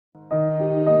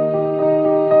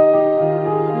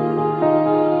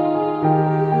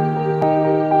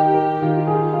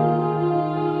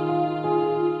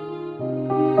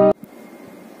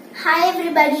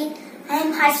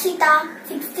Harshitha,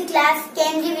 6th class,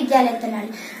 Kendriya Vidyalayanal.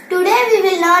 Today we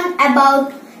will learn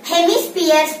about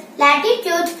hemispheres,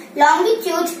 latitudes,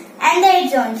 longitudes and their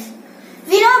zones.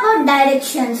 We know about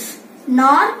directions: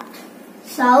 north,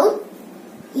 south,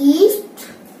 east,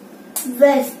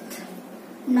 west,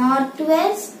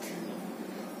 northwest,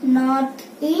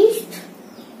 northeast,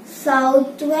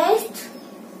 southwest,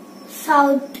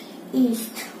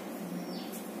 southeast.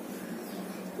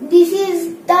 This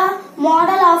is the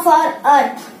model of our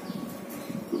earth.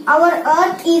 Our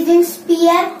earth is in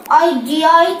sphere or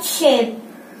geoid shape.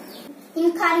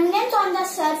 In convenience on the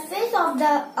surface of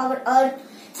our earth,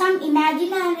 some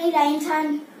imaginary lines are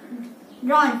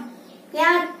drawn. They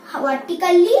are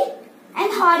vertically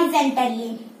and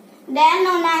horizontally. They are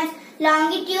known as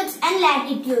longitudes and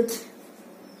latitudes.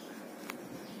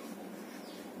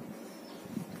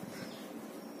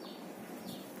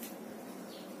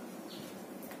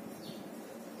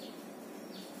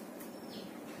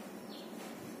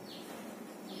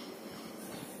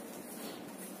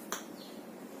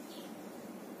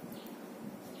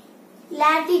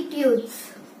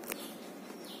 Latitudes.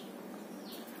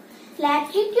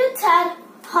 Latitudes are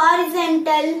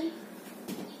horizontal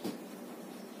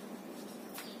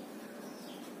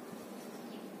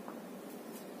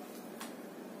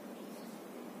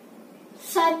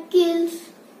circles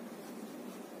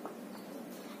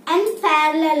and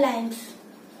parallel lines.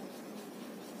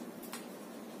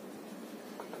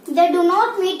 They do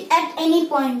not meet at any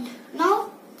point. Now,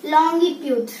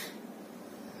 longitudes.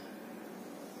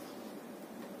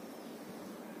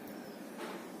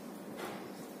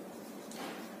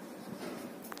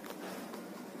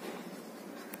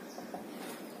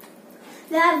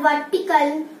 They are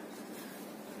vertical,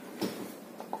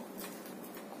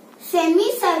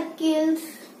 semicircles,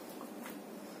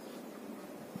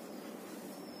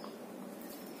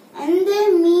 and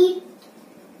they meet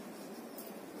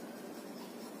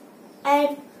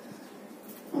at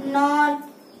north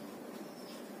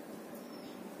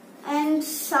and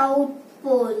south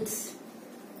poles.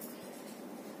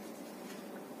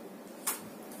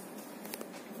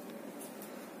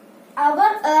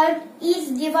 Our earth is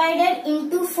divided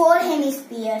into 4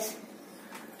 hemispheres: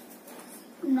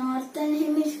 northern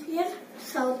hemisphere,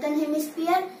 southern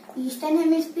hemisphere, eastern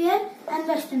hemisphere and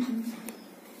western hemisphere.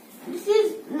 This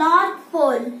is North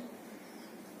Pole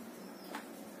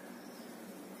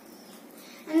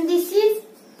and this is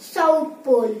South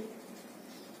Pole.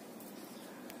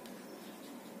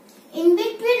 In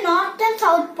between North and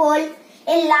South Pole,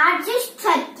 a largest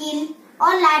circle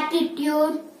or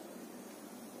latitude,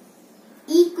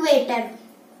 equator.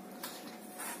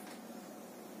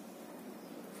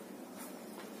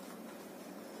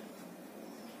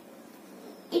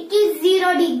 It is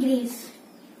 0 degrees.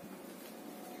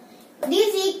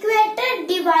 This equator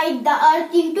divides the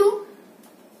earth into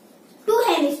 2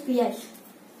 hemispheres: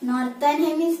 northern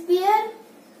hemisphere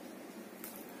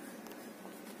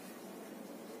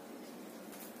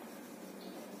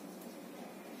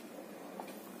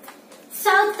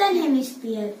southern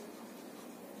hemisphere.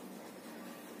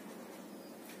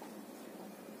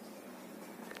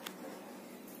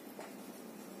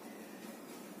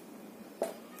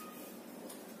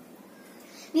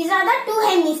 These are the 2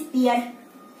 hemispheres.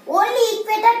 Only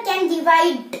equator can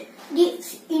divide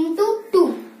this into 2.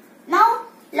 Now,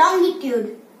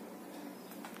 longitude.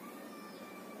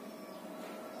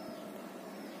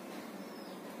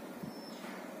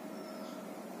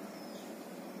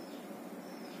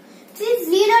 This is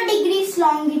 0 degrees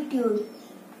longitude,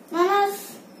 known as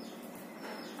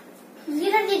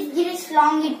 0 degrees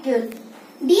longitude.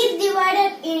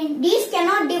 These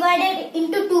cannot divide it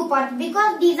into 2 parts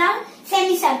because these are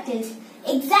semicircles.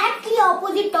 Exactly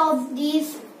opposite of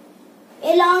these,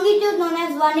 a longitude known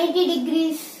as 180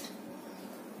 degrees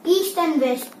east and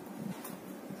west.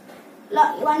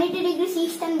 180 degrees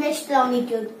east and west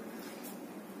longitude.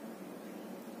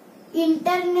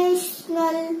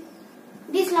 International,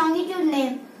 this longitude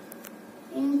name,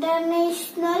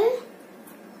 International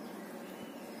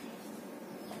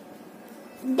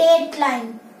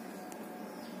Dateline.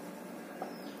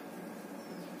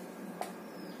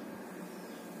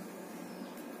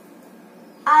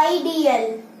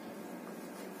 Ideal.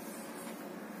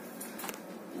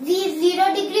 These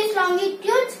 0 degrees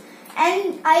longitudes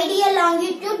and ideal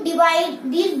longitude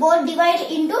both divide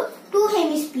into 2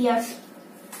 hemispheres.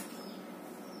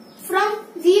 From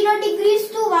 0 degrees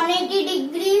to 180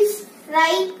 degrees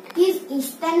right is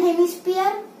eastern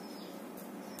hemisphere.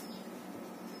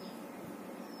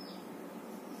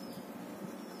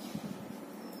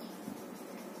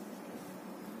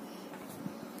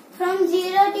 From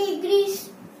 0 degrees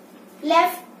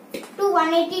left to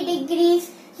 180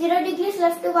 degrees 0 degrees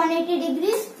left to 180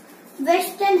 degrees,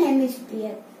 Western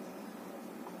Hemisphere.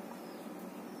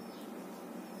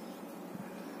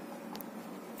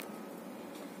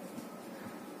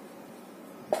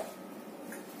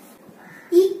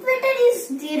 Equator is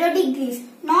 0 degrees.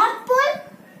 North Pole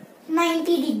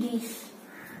 90 degrees.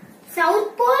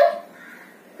 South Pole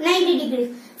 90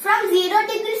 degrees. From 0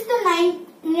 degrees to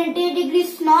 90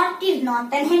 degrees north is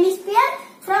Northern Hemisphere.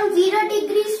 From 0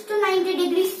 degrees to 90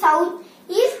 degrees south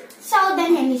is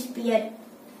Southern Hemisphere.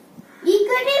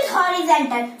 Equator is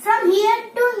horizontal. From here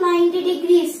to 90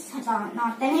 degrees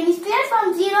Northern Hemisphere.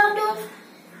 From 0 to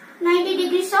 90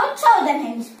 degrees south, Southern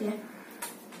Hemisphere.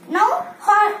 Now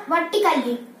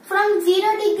vertically. From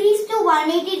 0 degrees to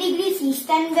 180 degrees east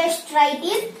and west right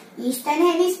is Eastern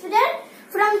Hemisphere.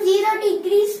 From 0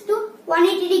 degrees to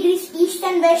 180 degrees east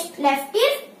and west left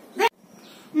is west.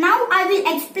 Now I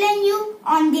will explain you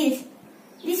on this.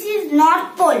 This is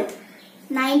North Pole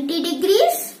 90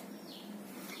 degrees.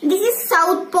 This is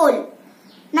South Pole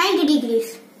 90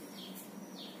 degrees.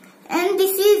 And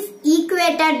this is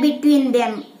equator between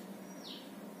them.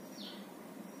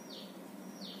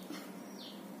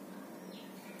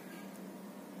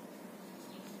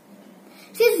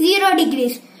 This is 0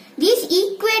 degrees. This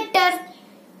equator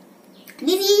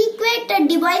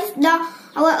divides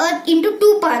our earth into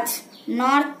two parts,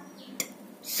 north,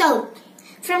 south.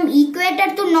 From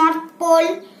equator to North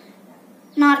Pole,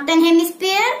 Northern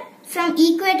Hemisphere. From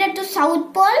equator to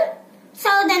South Pole,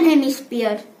 Southern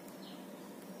Hemisphere.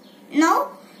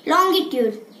 Now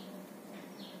longitude.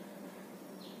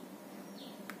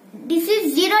 This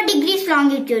is 0 degrees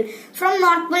longitude from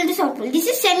North Pole to South Pole. This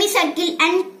is semicircle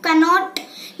and cannot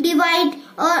divide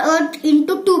our earth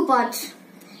into two parts.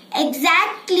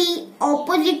 Exactly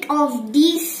opposite of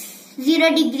these 0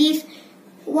 degrees,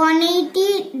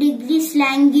 180 degrees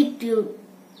longitude.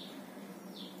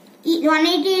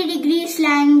 180 degrees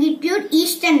longitude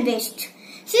east and west.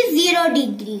 This is 0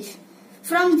 degrees.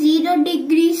 From 0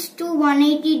 degrees to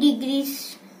 180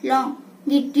 degrees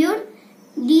longitude,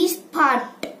 this part,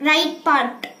 right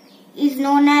part, is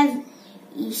known as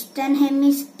Eastern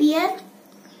Hemisphere.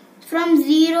 From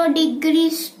 0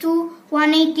 degrees to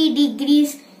 180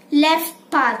 degrees left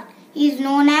part is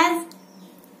known as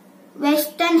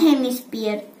Western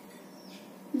Hemisphere.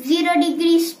 0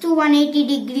 degrees to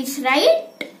 180 degrees right,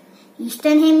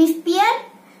 Eastern Hemisphere.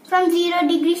 From 0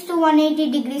 degrees to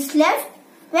 180 degrees left,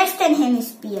 Western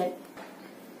Hemisphere.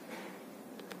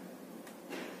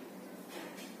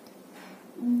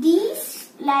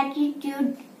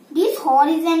 This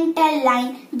horizontal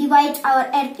line divides our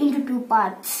earth into two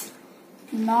parts,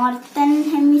 Northern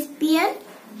Hemisphere,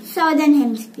 Southern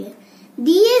Hemisphere.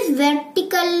 These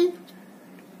vertical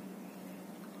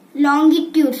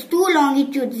longitudes, two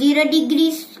longitudes, 0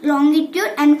 degrees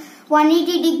longitude and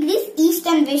 180 degrees east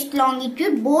and west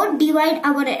longitude, both divide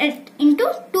our earth into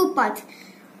two parts.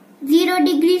 0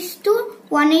 degrees to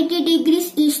 180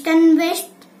 degrees east and west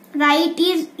right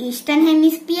is Eastern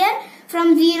Hemisphere.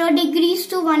 From 0 degrees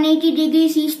to 180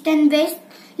 degrees east and west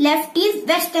left is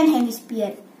Western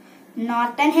Hemisphere.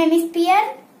 Northern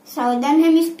Hemisphere, Southern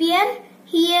Hemisphere.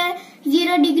 Here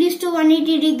 0 degrees to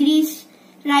 180 degrees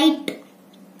right,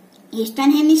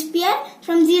 Eastern Hemisphere.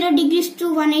 From 0 degrees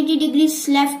to 180 degrees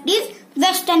left is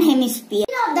Western Hemisphere.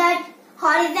 We know that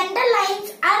horizontal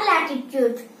lines are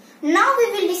latitudes. Now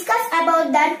we will discuss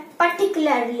about that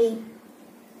particularly.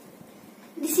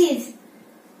 This is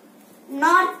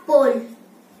North Pole.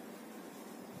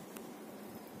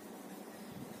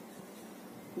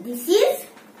 This is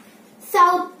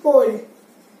South Pole.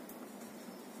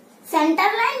 Center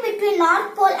line between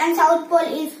North Pole and South Pole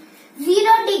is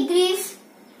 0 degrees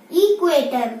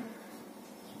equator.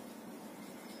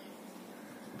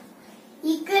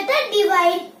 Equator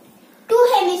divide two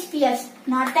hemispheres,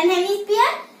 Northern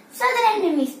Hemisphere, Southern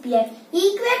Hemisphere.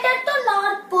 Equator to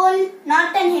North Pole,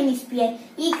 Northern Hemisphere.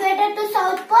 Equator to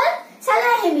South Pole,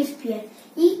 Southern Hemisphere.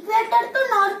 Equator to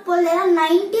North Pole, there are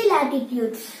 90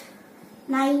 latitudes.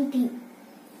 90.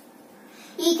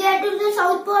 Equator to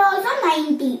South Pole also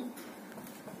 90.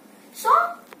 So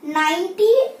 90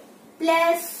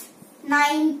 plus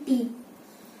 90.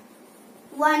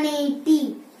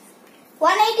 180.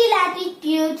 180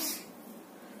 latitudes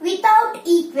without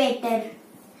equator.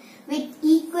 With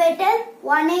equator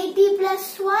 180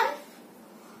 plus 1.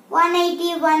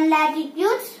 181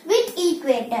 latitudes with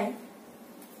equator.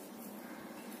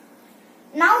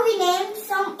 Now we name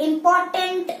some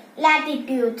important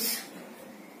latitudes.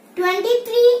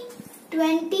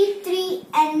 23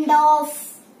 and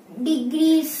of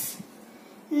degrees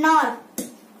north.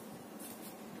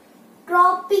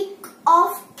 Tropic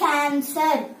of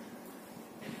Cancer.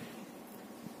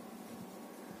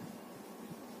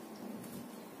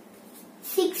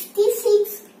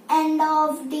 66 and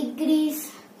of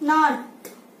degrees north.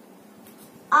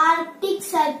 Arctic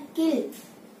Circle.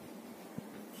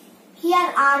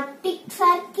 Here Arctic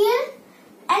Circle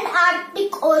and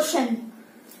Arctic Ocean.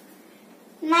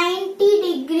 90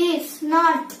 degrees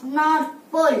north, North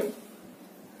Pole.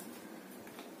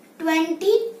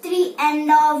 23 and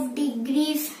of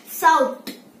degrees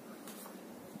south.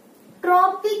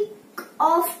 Tropic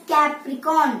of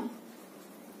Capricorn.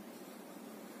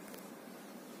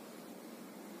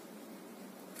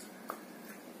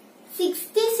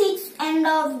 66 and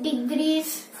of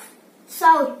degrees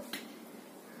south.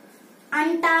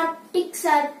 Antarctic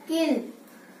Circle.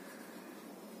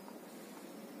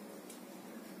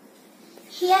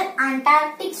 Here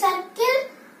Antarctic Circle,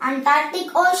 Antarctic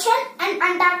Ocean and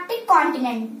Antarctic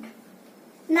Continent.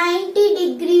 90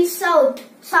 degrees south,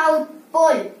 South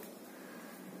Pole.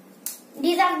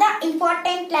 These are the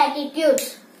important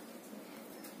latitudes.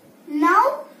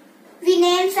 Now we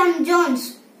name some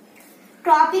zones.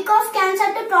 Tropic of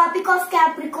Cancer to Tropic of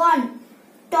Capricorn.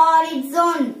 Torrid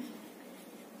Zone.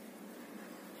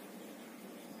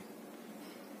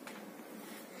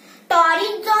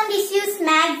 Torrid zone receives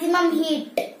maximum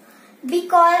heat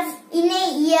because in a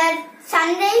year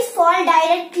sun rays fall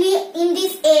directly in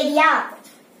this area.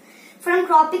 From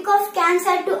Tropic of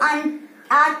Cancer to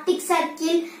Arctic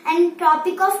Circle and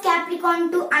Tropic of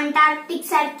Capricorn to Antarctic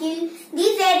Circle,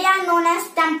 this area are known as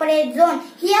temperate zone.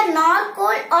 Here nor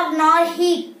cold or nor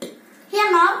heat.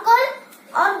 Here nor cold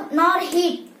or nor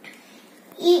heat.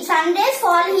 Sun rays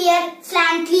fall here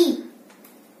slantly.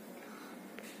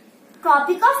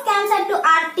 Tropic of Cancer to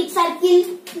Arctic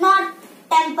Circle, not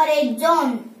temperate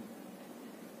zone.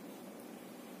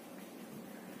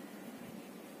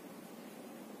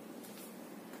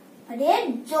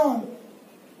 Red zone.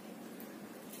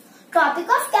 Tropic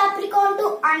of Capricorn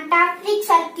to Antarctic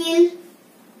Circle,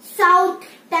 south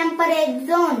temperate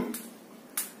zone.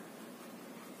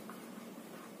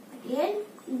 Red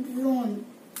zone.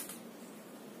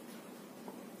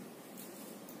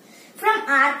 From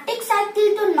Arctic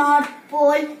Circle to North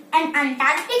Pole and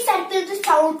Antarctic Circle to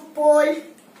South Pole,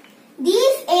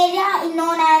 this area is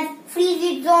known as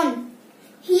frigid zone.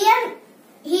 Here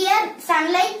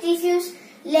sunlight receives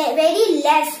very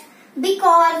less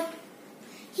because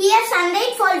here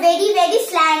sunlight falls very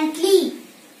slantly.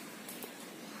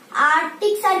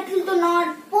 Arctic Circle to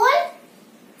North Pole,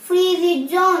 frigid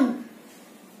zone.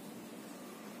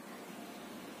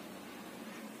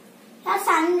 Here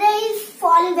sun rays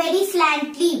fall very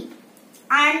slantly.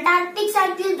 Antarctic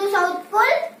Circle to South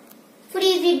Pole,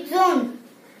 frigid zone.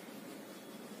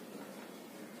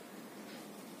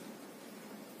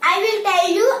 I will tell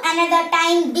you another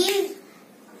time these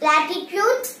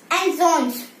latitudes and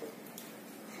zones.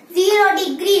 0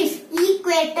 degrees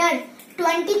equator,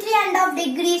 23 and of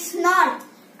degrees north.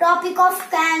 Tropic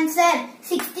of Cancer,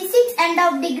 66 and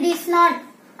of degrees north.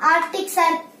 Arctic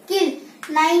Circle,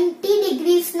 90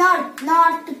 degrees north,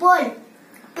 North Pole.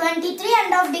 23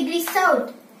 and of degrees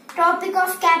south. Tropic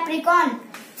of Capricorn,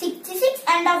 66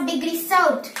 and of degrees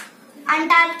south.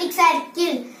 Antarctic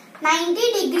Circle, 90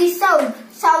 degrees south,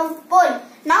 South Pole.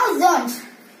 Now zones.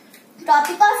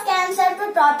 Tropic of Cancer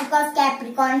to Tropic of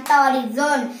Capricorn, torrid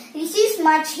zone, receives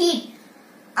much heat.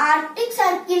 Arctic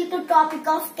Circle to Tropic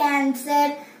of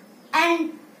Cancer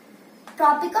and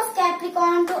Tropic of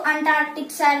Capricorn to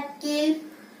Antarctic Circle,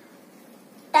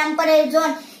 temperate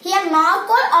zone. Here nor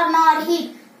cold or nor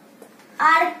heat.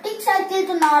 Arctic Circle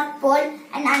to North Pole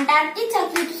and Antarctic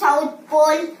Circle to South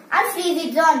Pole are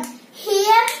frigid zone.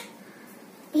 Here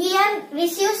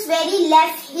receives very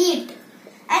less heat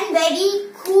and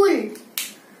very cool.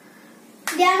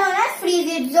 They are known as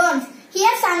frigid zones.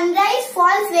 Here sunrise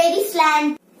falls very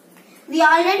slant. We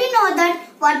already know that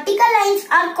vertical lines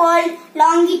are called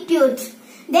longitudes.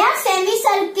 They are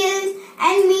semicircles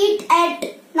and meet at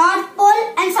North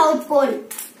Pole and South Pole.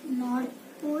 North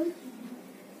Pole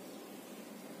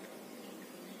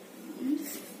and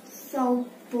South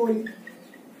Pole.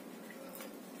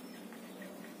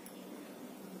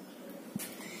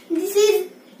 This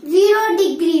is 0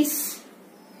 degrees.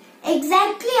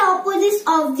 Exactly opposite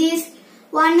of this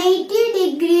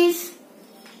 180 degrees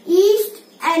east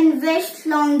and west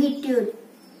longitude.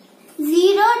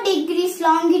 0 degrees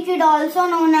longitude also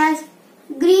known as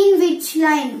Greenwich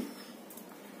line.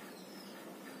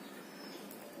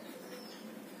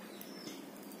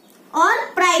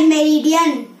 Or prime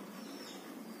meridian.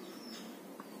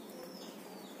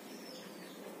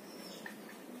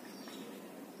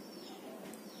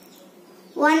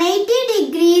 (180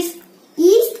 degrees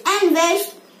east and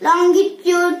west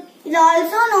longitude is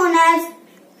also known as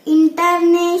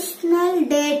International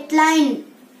Dateline.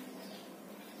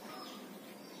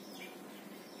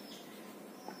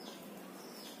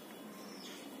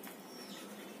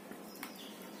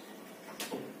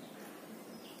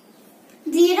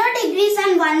 degrees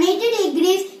and 180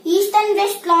 degrees east and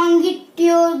west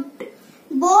longitude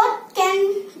both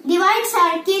can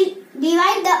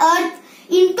divide the earth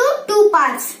into two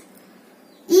parts.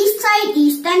 East side,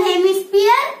 eastern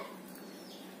hemisphere,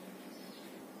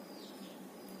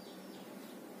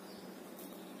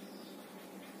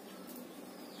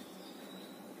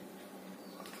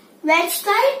 west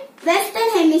side, western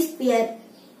hemisphere.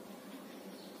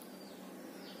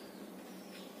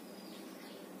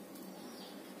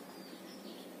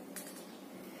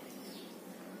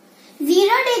 (0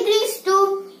 to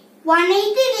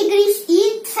 180 degrees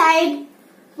each side,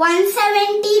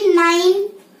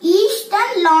 179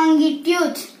 eastern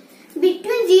longitudes.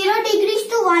 Between 0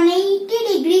 to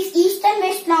 180 degrees east and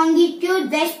west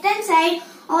longitude, western side,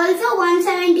 also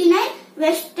 179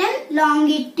 western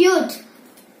longitude.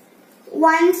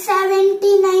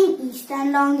 179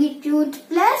 eastern longitude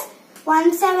plus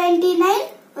 179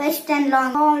 western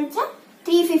longitude, also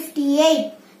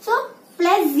 358. So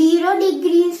plus 0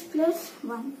 degrees plus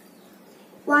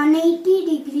 180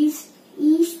 degrees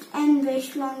east and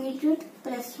west longitude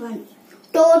plus 1.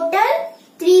 Total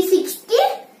 360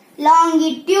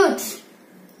 longitudes.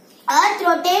 Earth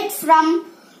rotates from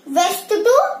west to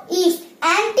east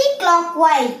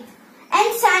anti-clockwise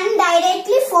and sun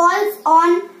directly falls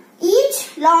on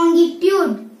each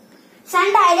longitude.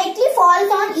 Sun directly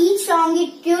falls on each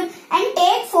longitude and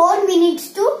takes 4 minutes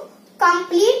to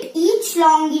complete each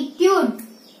longitude.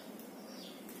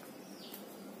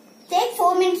 Take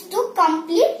 4 minutes to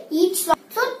complete each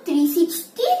longitude. So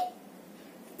 360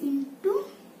 into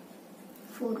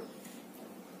 4.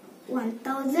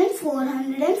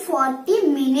 1440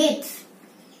 minutes.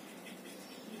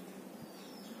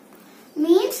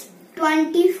 Means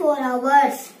 24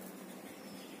 hours.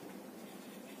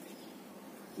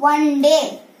 1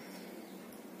 day.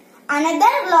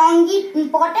 Another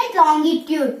important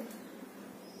longitude.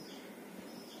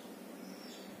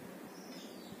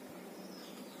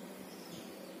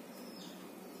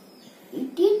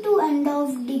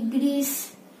 82.5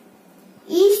 degrees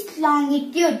east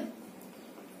longitude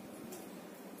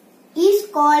is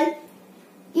called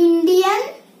Indian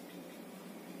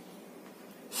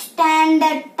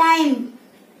Standard Time.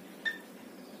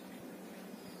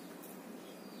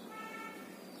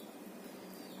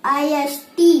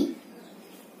 IST.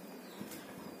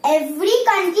 Every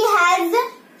country has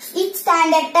its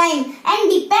standard time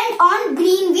and depend on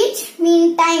Greenwich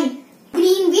Mean Time.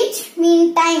 Greenwich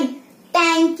Mean Time.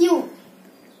 Thank you.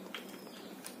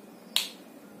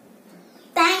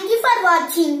 Thank you for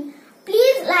watching.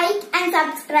 Please like and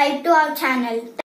subscribe to our channel.